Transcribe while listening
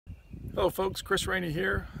Hello folks, Chris Rainey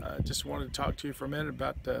here. Just wanted to talk to you for a minute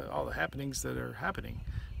about all the happenings that are happening.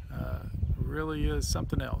 Really is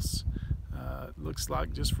something else. Looks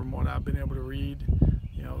like, just from what I've been able to read,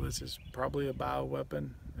 this is probably a bioweapon.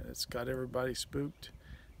 It's got everybody spooked.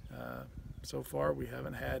 So far we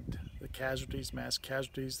haven't had the casualties, mass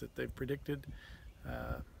casualties that they've predicted.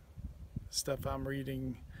 Stuff I'm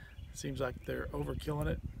reading seems like they're overkilling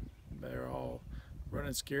it. They're all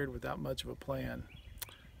running scared without much of a plan.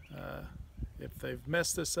 If they've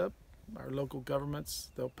messed this up, our local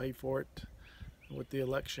governments, they'll pay for it with the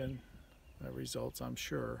election results, I'm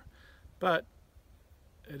sure. But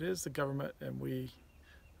it is the government, and we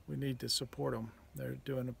need to support them. They're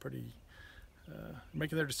doing a pretty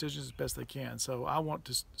making their decisions as best they can. So I want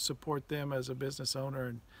to support them as a business owner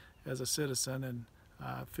and as a citizen, and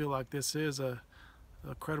I feel like this is a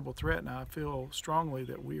credible threat, and I feel strongly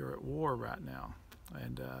that we are at war right now,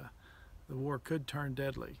 and the war could turn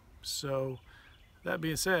deadly. So that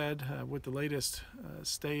being said, with the latest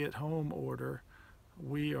stay-at-home order,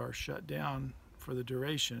 we are shut down for the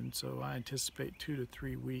duration. So I anticipate 2 to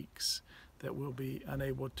 3 weeks that we'll be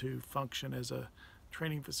unable to function as a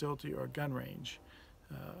training facility or a gun range.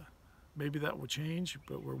 Maybe that will change,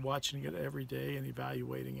 but we're watching it every day and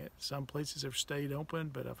evaluating it. Some places have stayed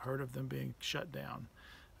open, but I've heard of them being shut down.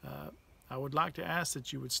 I would like to ask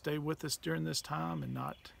that you would stay with us during this time and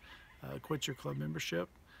not quit your club membership.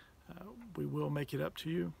 We will make it up to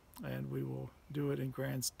you, and we will do it in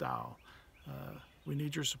grand style. We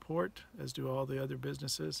need your support, as do all the other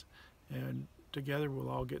businesses, and together we'll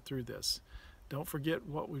all get through this. Don't forget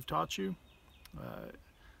what we've taught you. It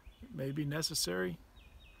may be necessary,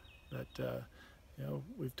 but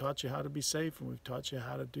we've taught you how to be safe, and we've taught you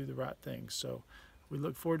how to do the right things. So we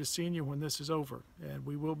look forward to seeing you when this is over, and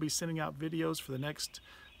we will be sending out videos for the next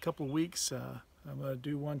couple of weeks. I'm going to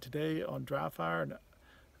do one today on dry fire, and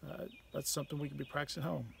that's something we can be practicing at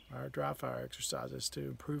home, our dry fire exercises to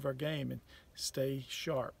improve our game and stay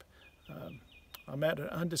sharp. I'm at an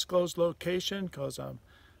undisclosed location because I'm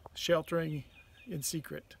sheltering in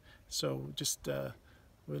secret. So just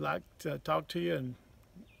we'd like to talk to you, and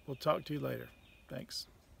we'll talk to you later. Thanks.